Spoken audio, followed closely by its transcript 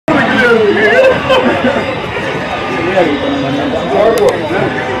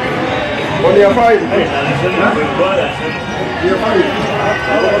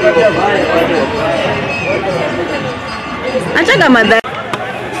Acha madhara.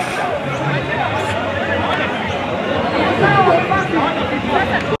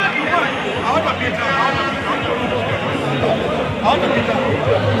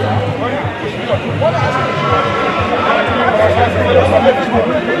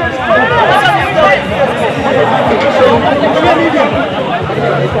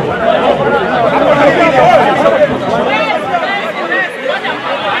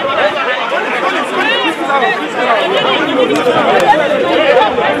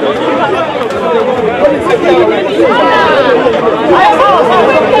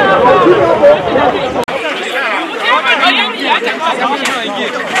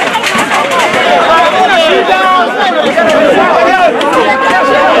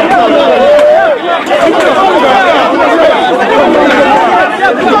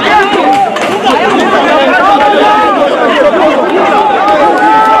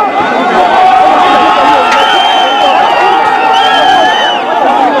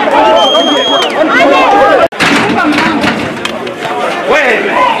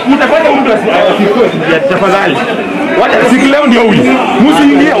 Tafadhali. Wala CLEO ndio huyu.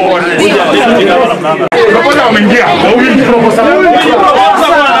 Msiingie wote. Unapata wameingia. Huyu proposal.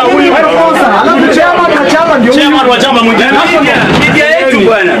 Huyu proposal. Alafu chama ndio huyu. Chama wa chama mwingine. Media yetu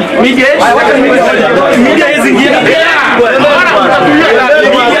bwana. Media yetu. Media hizi zingine.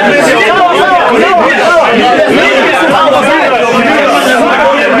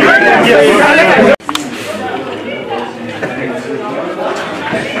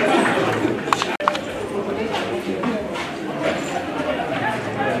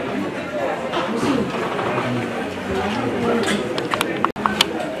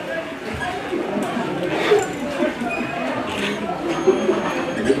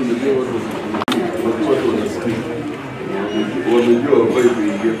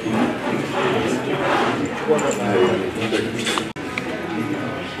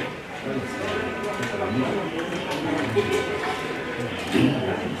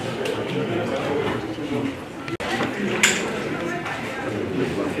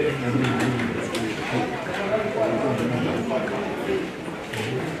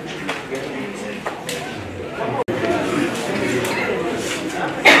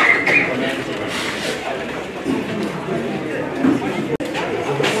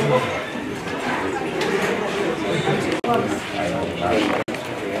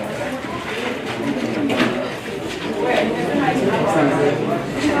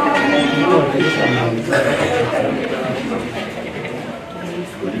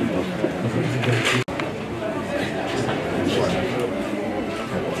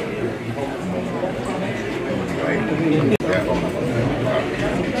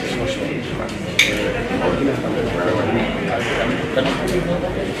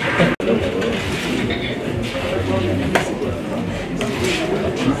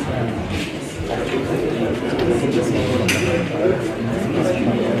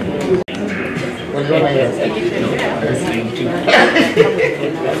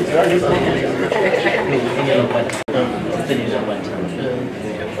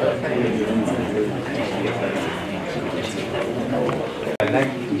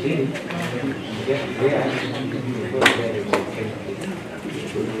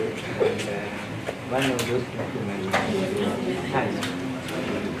 One of those documents has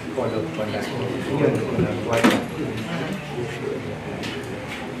code of conduct.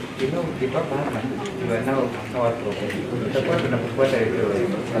 You know, the Papa, you are now our problem. The person of what I do.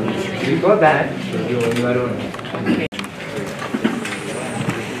 Before that, you are your own.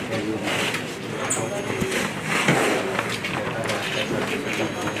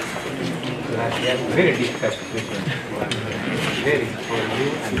 Very difficult situation. Very for you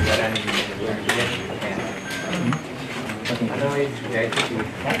and you are running yes, you can. Otherwise, we are to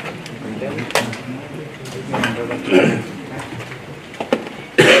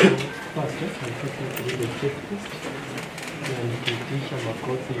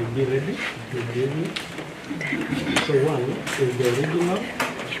you'll be ready. So one is the original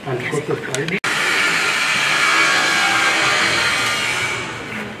and copy of ID.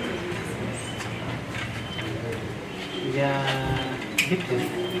 Yeah, this is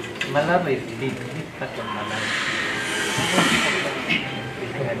Malala is big part of Malala.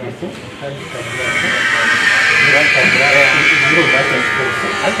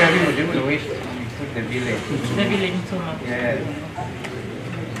 I'll tell you the way to put the village. The village so much. Yeah.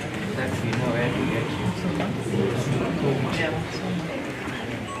 That's you know where to get you.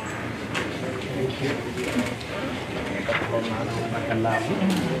 For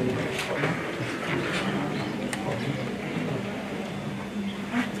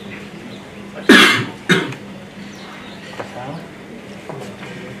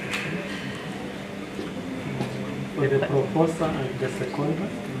the proposer and the seconder,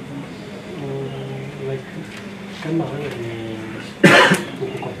 like kama wewe ni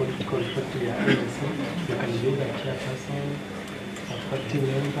uko political party ya IEBC, you can be the chairperson, a party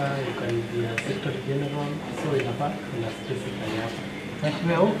member, you can be a secretary general, so inafaa ina specify hapa.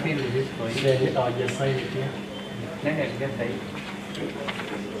 Mheshimiwa, who filled this for you? Then hawajasign pia. Nani alijaza hii?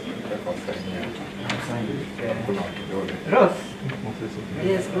 Rose?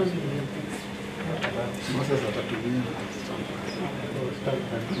 Yes, Rose will be fixed.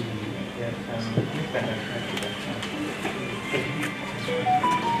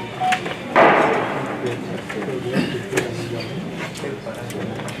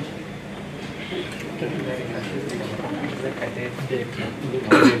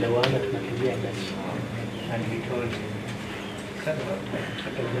 And he told you.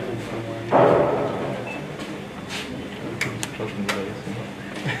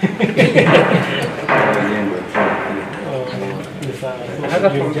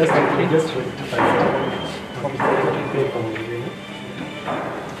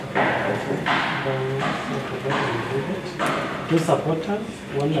 Two supporters,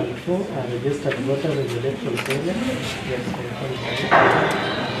 1 and 4, are registered voters in the electoral area.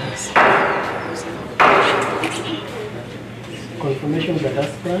 Confirmation of the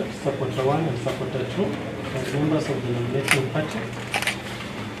aspirant, supporter 1 and supporter 2, are members of the nominating party.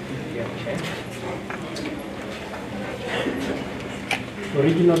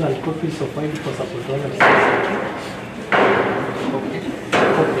 Original and copies of file for supporter 1 and supporter 2.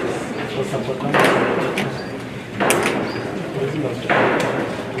 Copies for supporter 1 and supporter 2.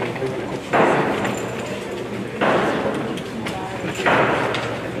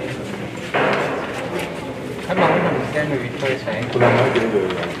 Kama una msichana vitoe sahihi. Kuna moja ndio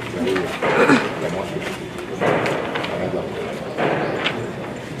ya moshi.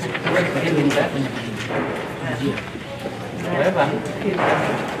 However,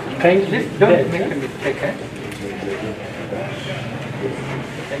 Kindly don't make a mistake.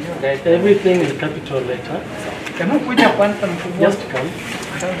 everything in capital letter. Kama kuja kwanza mkubwa. Just come.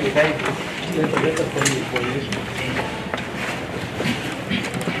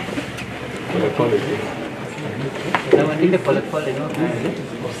 Na ndio pole pole no.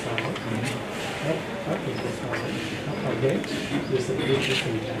 Okay. You separate this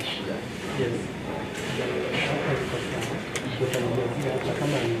in dash. Yes. Hata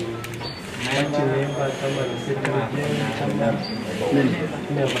kama ni party member, kama ni secretary, kama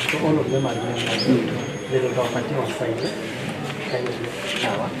member, so all of them are members. They will party on side.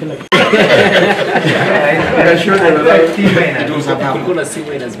 Kuna si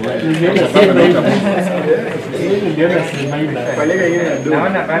wewe lazima.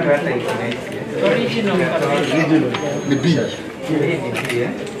 Naona bado hata Original. Ni B.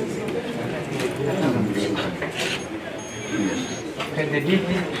 the DP.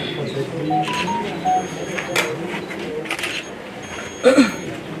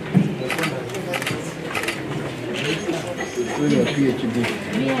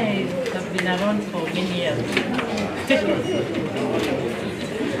 Me, I have been around for many years. This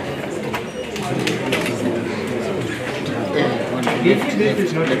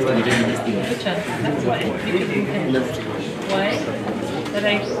is not Which one? That's why. Why? That I...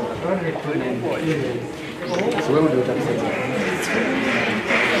 only two names. So wewe ndio utakusaidia.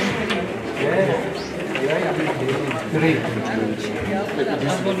 Three.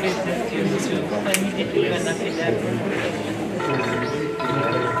 I've always just used to. I needed to run after that.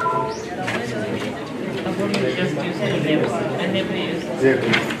 I've always just used two names. I never used.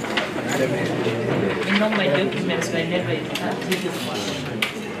 In all my documents, I never used that.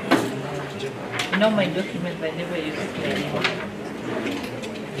 In all my documents, I never used CLEO.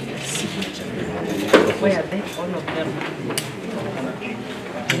 Where are they? All of them.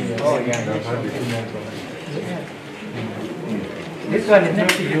 Oh yeah. This one is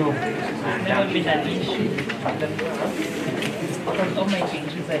not you. It's never been an issue. Because all my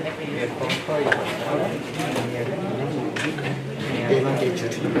degrees, I never used.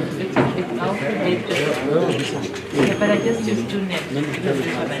 Yeah, but I just use two names.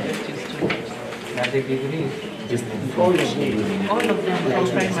 This one I just use two names. Now the degree. All of them from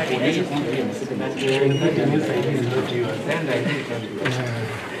primary. I used two names. Then I think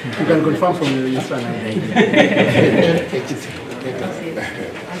You can confirm from your Instagram.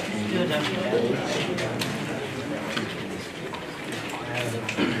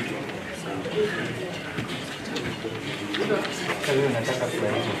 Kwa hiyo nataka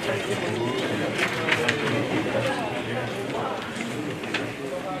kueleza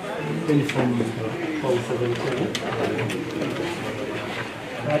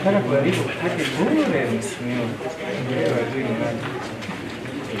nataka kuharibu kati bure mheshimiwa.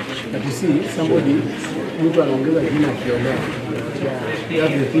 But you see, somebody, mtu anaongeza jina akiongea. Yeah,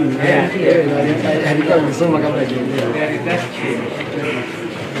 that's the thing. Alikuwa amesoma kabla hajaongea. There is that change.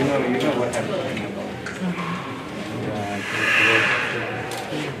 You know what I'm talking about.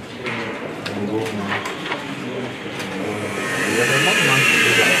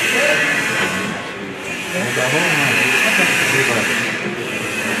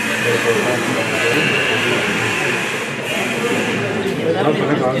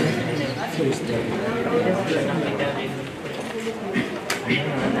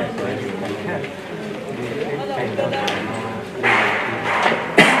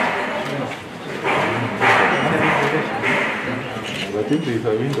 I think there is a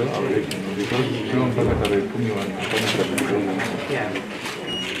window because sio mpaka tarehe 10 wanafanya kazi. Yeah.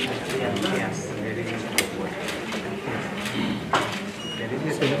 Yes.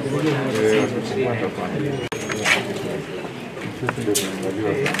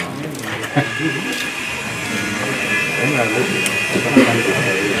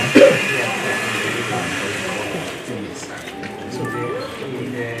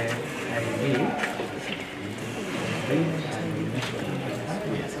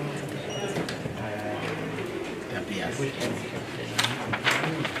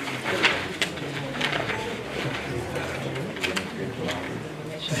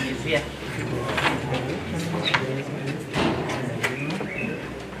 Yeah.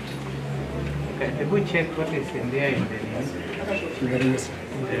 Okay, we check what is in there in the register.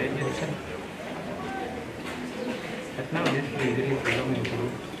 But now this legally belonging to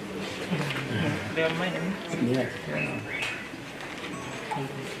They are mine. Yeah.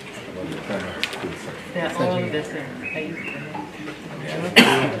 They are all the same. I used to know.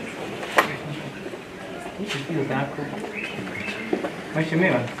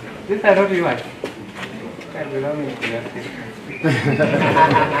 Mheshimiwa, these are all yours. They belong to your system.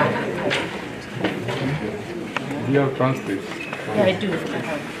 Do you have transcripts? Yeah, I do. I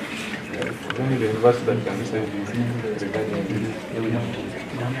have. It's only the university that can say this regarding this.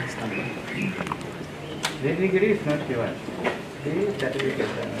 The degree is not yours. The certificate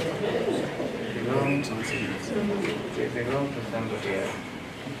belongs to somebody else.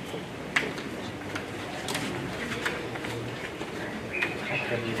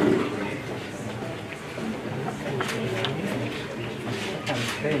 I'm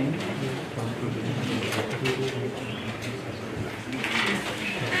saying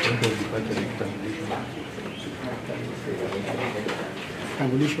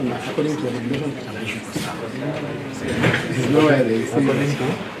Kitambulisho na according to the regulation kitambulisho kwa sawa. There's nowhere they say according to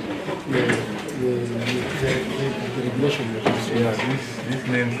the regulation. Yeah, these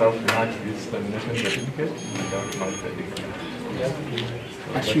names have to match this termination certificate without match the degree.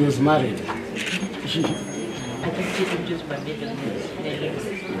 But she was married. She I think people use my middle name.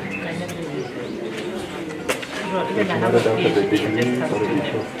 I never use it. No, even I have a PhD, just comes to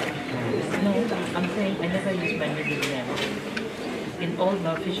them. No, I'm saying I never use my middle name. In all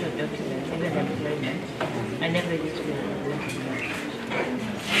my official documents, even employment, I never use my middle name.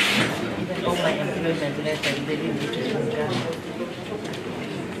 Even all my employment letters, they didn't use it from Ghana.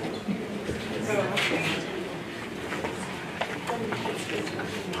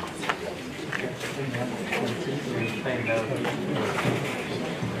 find out.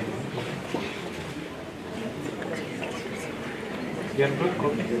 Your book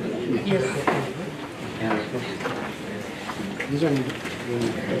copy? Yes. This one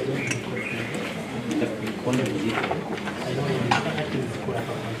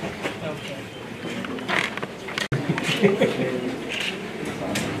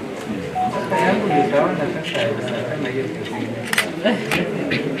Sasa yangu nitaona sasa kama hiyo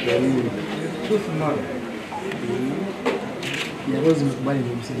too small. ya Rose mkubali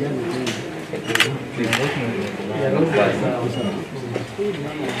ni msijani tena. Ya Rose sawa.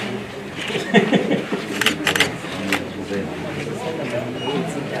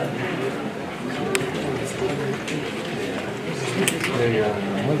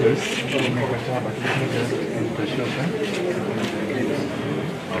 Mothers wamekataa kutashoka.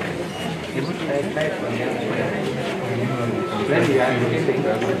 Hebu try kuangalia. Then you are using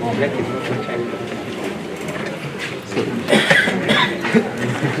black is not a child.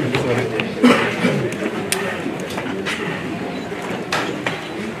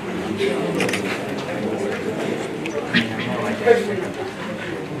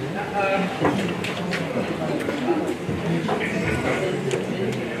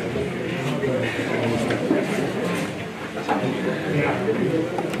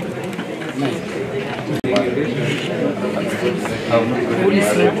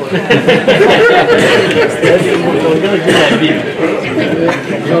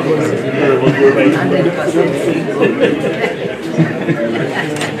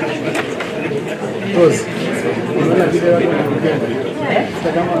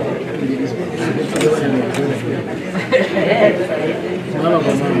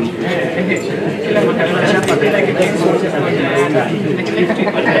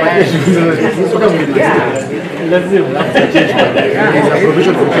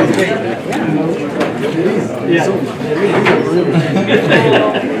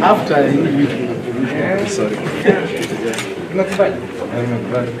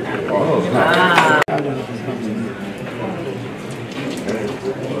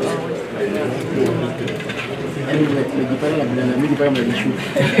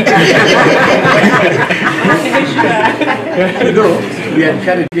 We had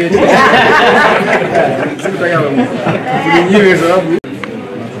carried it.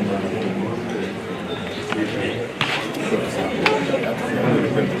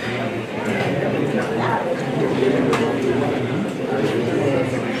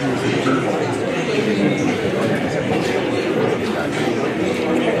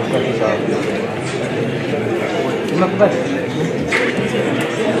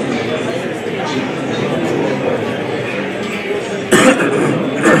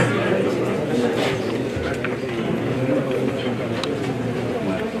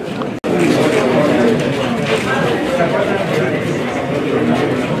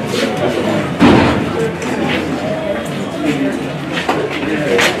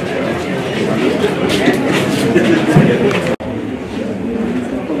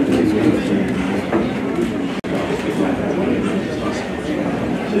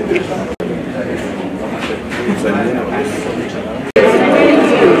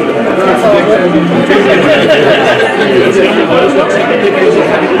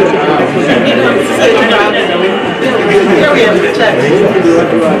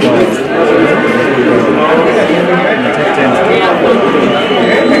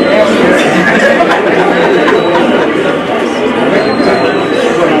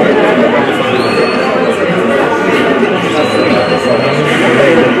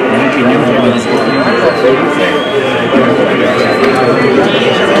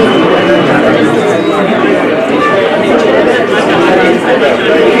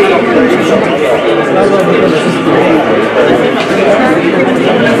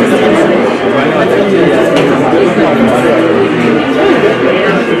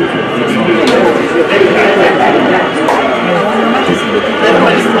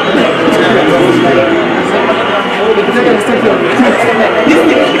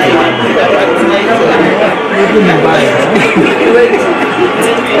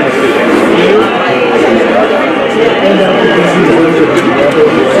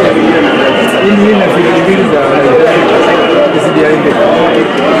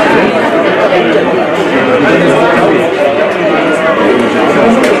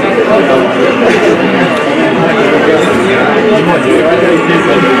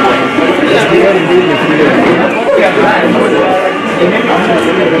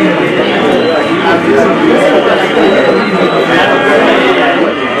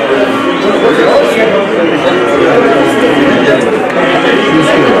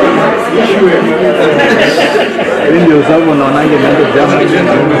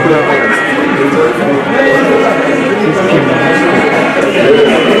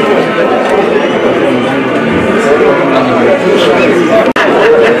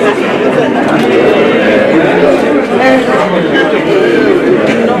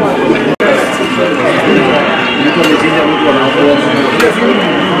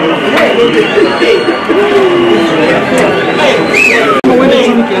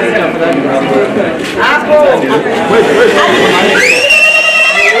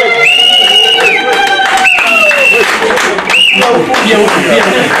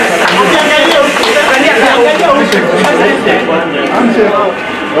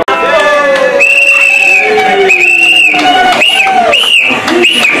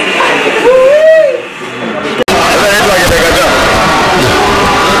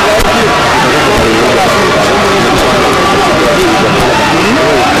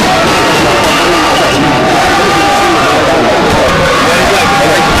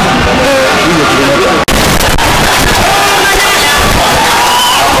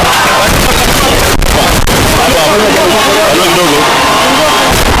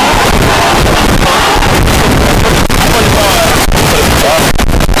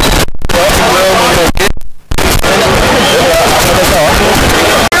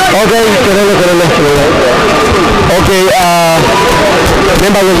 Okay,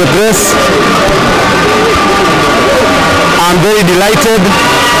 members of the press, I'm very delighted,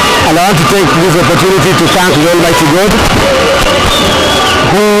 and I want to take this opportunity to thank the Almighty God,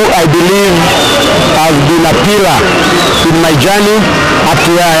 who I believe has been a pillar in my journey up to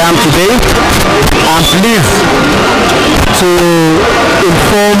where I am today. I'm pleased to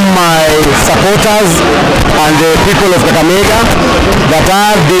inform my supporters and the people of Kakamega that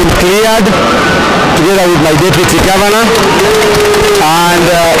I have been cleared together with my deputy governor, and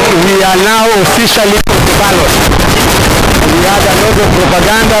we are now officially on the ballot. We had a lot of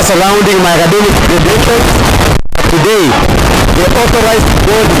propaganda surrounding my academic credentials. Today, the authorized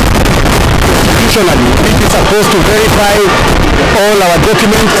body constitutionally, which is supposed to verify all our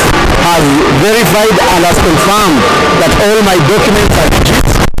documents, has verified and has confirmed that all my documents are legit,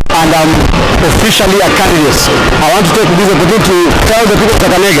 and I'm officially a candidate. I want to take this opportunity to tell the people of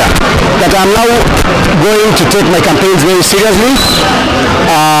Kakamega that I'm now going to take my campaigns very seriously,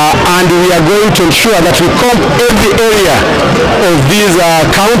 and we are going to ensure that we comb every area of this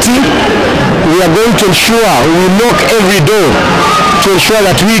county. We are going to ensure we knock every door to ensure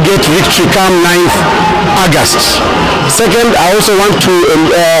that we get victory come 9th August. Second, I also want to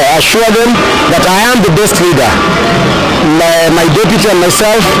assure them that I am the best leader. My deputy and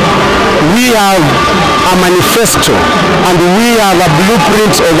myself, we have a manifesto and we have a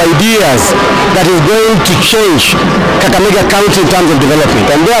blueprint of ideas that is going to change Kakamega County in terms of development.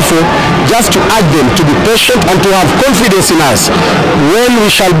 And therefore, just to urge them to be patient and to have confidence in us. When we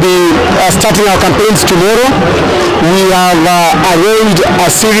shall be starting our campaigns tomorrow, we have arranged a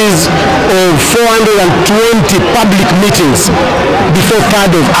series of 420 public meetings before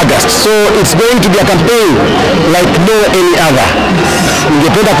 3rd of August. So it's going to be a campaign like no any other.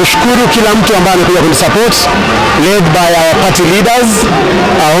 Ningependa kushukuru kila mtu ambaye amekuja kunisupport, led by our party leaders,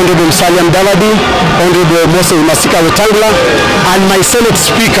 Honorable Musalia Mudavadi, Honorable Moses Masika Wetangula, and my Senate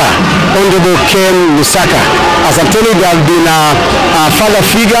Speaker, Honorable Ken Lusaka. As I'm telling you, they have been a father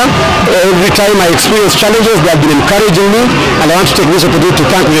figure. Every time I experience challenges, they have been encouraging me, and I want to take this opportunity to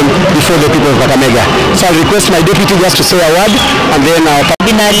thank them before the people of Kakamega. So I request my deputy just to say a word, and then I've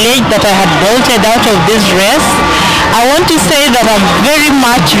been alleged that I had bolted out of this race. I want to say that I'm very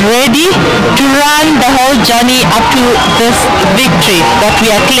much ready to run the whole journey up to this victory that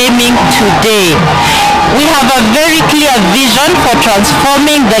we are claiming today. We have a very clear vision for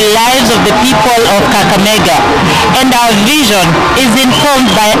transforming the lives of the people of Kakamega, and our vision is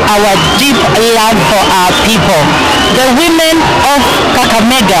informed by our deep love for our people. The women of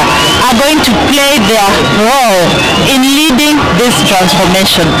Kakamega are going to play their role in leading this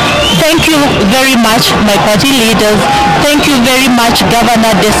transformation. Thank you very much, my party leaders. Thank you very much,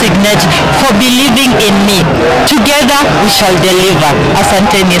 Governor Designate, for believing in me. Together we shall deliver.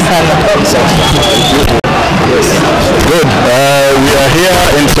 Asanteni sana. Good. We are here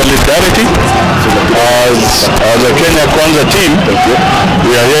in solidarity as a Kenya Kwanza team.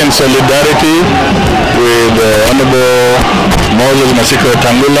 We are here in solidarity with Honorable Moses Masika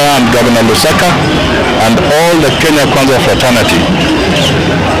Wetangula and Governor Lusaka and all the Kenya Kwanza fraternity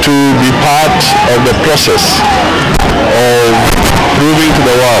to be part of the process of proving to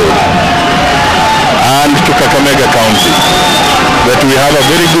the world and to Kakamega County that we have a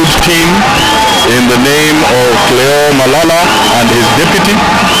very good team in the name of CLEO Malala and his deputy,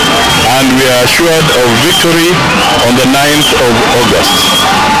 and we are assured of victory on the 9th of August.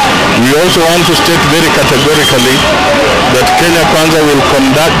 We also want to state very categorically that Kenya Kwanza will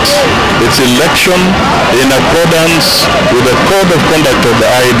conduct its election in accordance with the code of conduct of the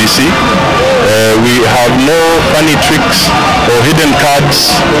IEBC. We have no funny tricks or hidden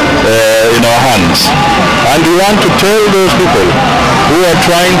cards in our hands. And we want to tell those people who are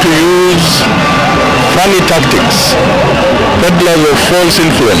trying to use funny tactics, peddlers of false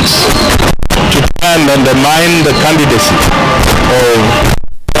influence, to try and undermine the candidacy of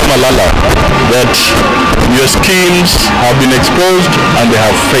Malala, that your schemes have been exposed and they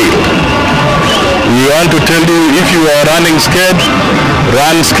have failed. We want to tell you, if you are running scared,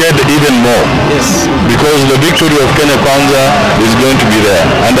 run scared even more. Yes. Because the victory of Kenya Kwanza is going to be there.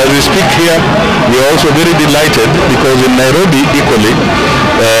 And as we speak here, we are also very delighted because in Nairobi, equally,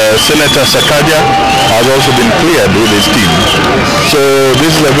 Senator Sakaja has also been cleared with his team. So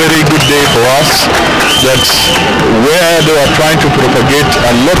this is a very good day for us, that where they are trying to propagate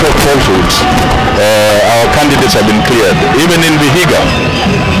a lot of falsehoods, our candidates have been cleared. Even in Vihiga,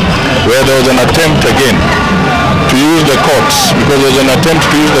 where there was an attempt again to use the courts, because there was an attempt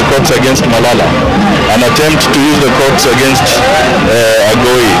to use the courts against Malala, an attempt to use the courts against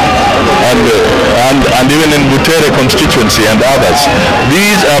Agoi, and even in Butere constituency and others.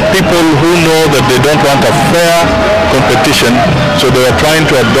 These are people who know that they don't want a fair competition, so they were trying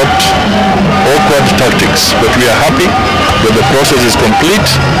to adopt awkward tactics. But we are happy that the process is complete.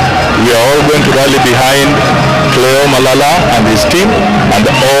 We are all going to rally behind CLEO Malala and his team and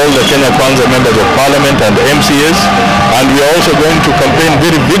all the Kenya Kwanza members of parliament and MCAs, and we are also going to campaign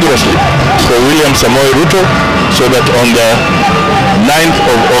very vigorously for William Samoei Ruto, so that on the 9th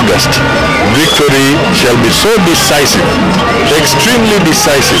of August, victory shall be so decisive, extremely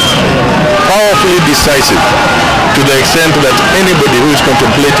decisive, powerfully decisive, to the extent that anybody who is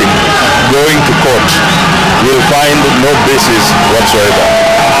contemplating going to court will find no basis whatsoever.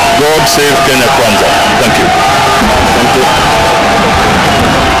 God save Kenya Kwanza. Thank you. Thank you.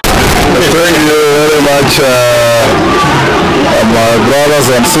 Thank you very much, my brothers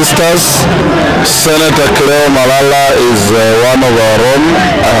and sisters. Senator CLEO Malala is one of our own.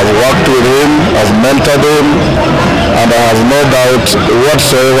 I have worked with him, I've mentored him, and I have no doubt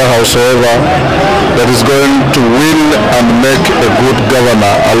whatsoever, howsoever, that he's going to win and make a good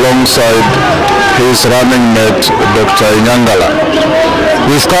governor alongside his running mate, Dr. Inyangala.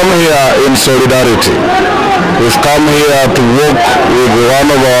 We've come here in solidarity. We've come here to work with one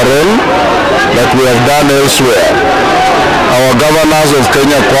of our own, like we have done elsewhere. Our governors of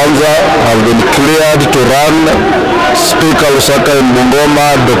Kenya Kwanza have been cleared to run. Speaker Lusaka in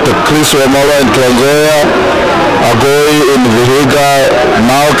Bungoma, Dr. Chris Wamala in Trans Nzoia, Agoi in Vihiga,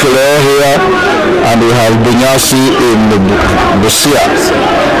 now CLEO here, and we have Bunyasi in Busia.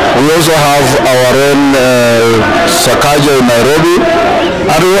 We also have our own Sakaja in Nairobi,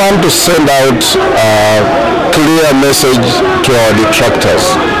 and we want to send out a clear message to our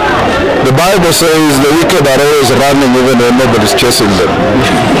detractors. The Bible says the wicked are always running even when nobody's chasing them.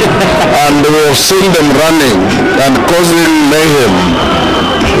 And we have seen them running and causing mayhem.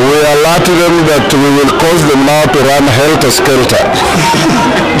 We alert them that we will cause them now to run helter-skelter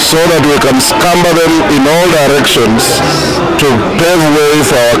so that we can scamper them in all directions to pave way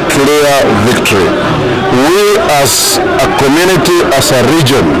for our clear victory. We as a community, as a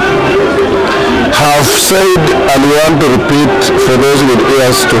region, have said, and we want to repeat for those with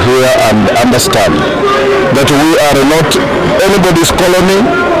ears to hear and understand, that we are not anybody's colony,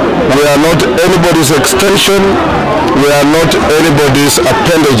 we are not anybody's extension, we are not anybody's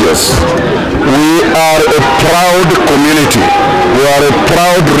appendages. We are a proud community, we are a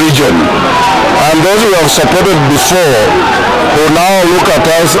proud region, and those who have supported before, who now look at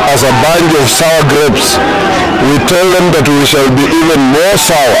us as a bunch of sour grapes, we tell them that we shall be even more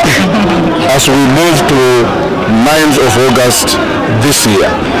sour as we move to 9th of August this year.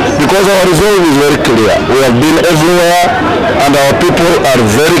 Because our resolve is very clear. We have been everywhere and our people are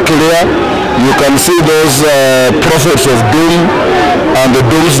very clear. You can see those prophets of doom and the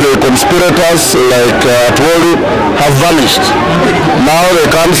doomsday conspirators like Atwoli have vanished. Now they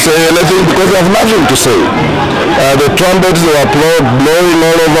can't say anything because they have nothing to say. The trumpets they were blowing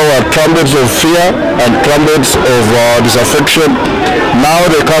all over were trumpets of fear and trumpets of disaffection. Now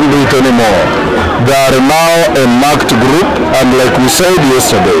they can't do it anymore. They are now a marked group, and like we said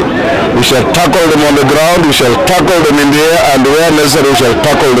yesterday, we shall tackle them on the ground, we shall tackle them in the air, and where necessary we shall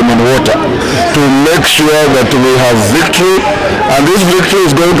tackle them in water to make sure that we have victory. And this victory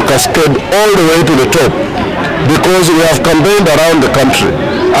is going to cascade all the way to the top, because we have campaigned around the country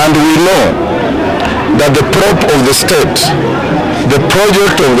and we know that the prop of the state, the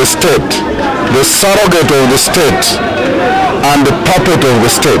project of the state, the surrogate of the state, and the puppet of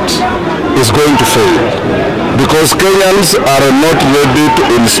the state is going to fail, because Kenyans are not ready to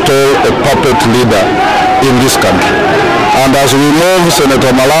install a puppet leader in this country. And as we move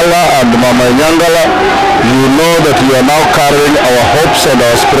Senator Malala and Mama Inyangala, you know that you are now carrying our hopes and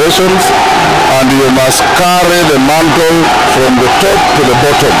our aspirations, and you must carry the mantle from the top to the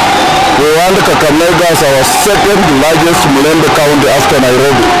bottom. We want Kakamega as our second largest Mulembe county after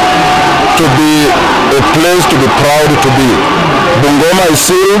Nairobi to be a place to be proud to be. Bungoma is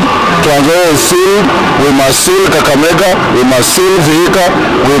sealed, Trans Nzoia is sealed, we must seal Kakamega, we must seal Vihiga,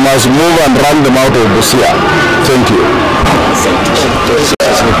 we must move and run them out of Busia. Thank you.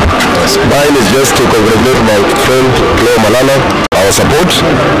 Mine is just to congratulate my friend CLEO Malala, our support,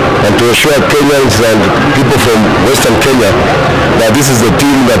 and to assure Kenyans and people from Western Kenya that this is the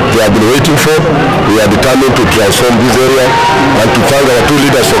team that they have been waiting for. We are determined to transform this area, and to thank our two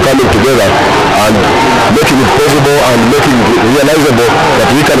leaders for coming together and making it possible and making it realizable that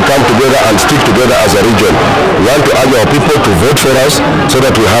we can come together and stick together as a region. We want to urge our people to vote for us so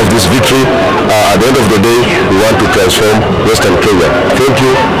that we have this victory. At the end of the day, we want to transform Western Kenya. Thank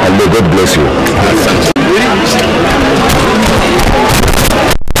you, and may God bless you.